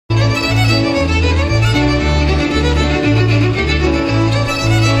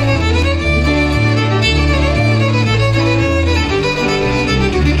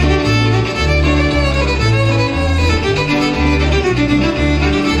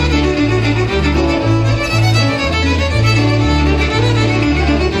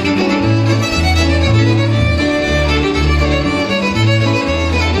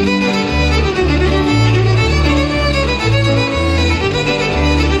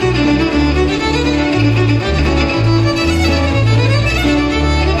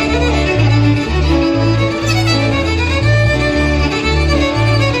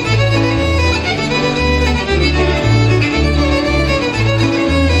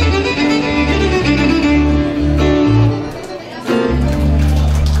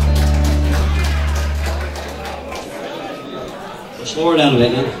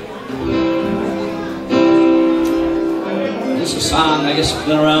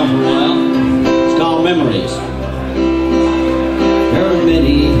now for a while. It's called Memories. There are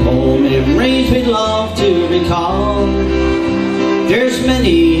many old memories we'd love to recall. There's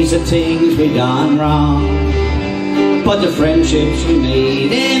many the things we done wrong, but the friendships we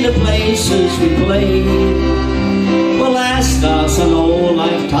made and the places we played will last us an old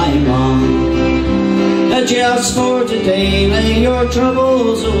lifetime long. Just for today, lay your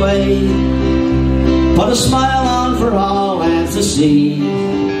troubles away. Put a smile on for all hands to see.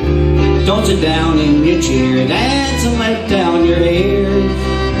 Don't sit down in your chair, dance and let down your hair.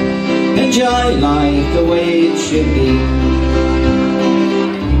 Enjoy life the way it should be.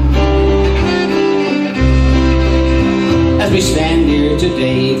 As we stand here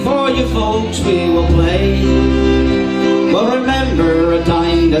today, for you folks we will play. We'll remember a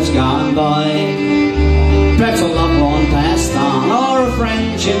time that's gone by. Perhaps a loved one passed on, or a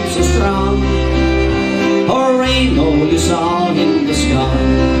friendship so strong, or a rainbow you saw in the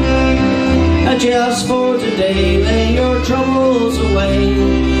sky. Just for today, lay your troubles away.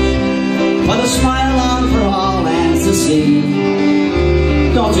 Put a smile on for all hands to see.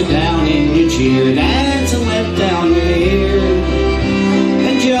 Don't sit down in your chair, dance and let down your hair.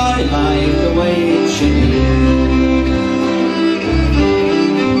 Enjoy life the way it should be.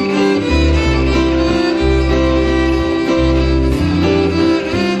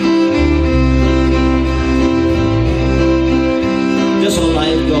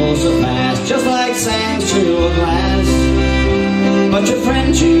 Life goes so fast, just like sand through a glass. But your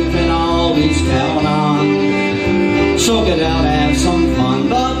friends you can always count on. So get out, have some fun,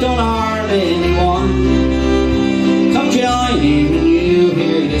 but don't harm anyone. Come join in when you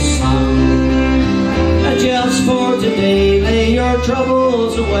hear this song. Just for today, lay your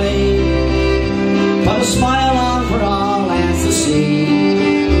troubles away. Put a smile on for all hands to see.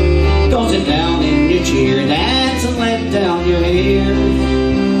 Don't sit down in your chair, dance and let down your hair.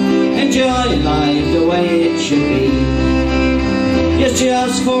 Enjoy life the way it should be. Yes,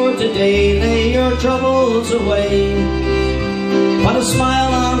 just for today, lay your troubles away. Put a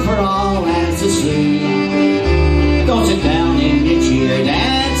smile on for all hands to see. Don't sit down in your chair,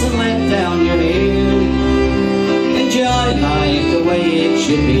 dance and let down your hair. Enjoy life the way it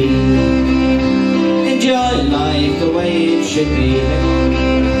should be. Enjoy life the way it should be.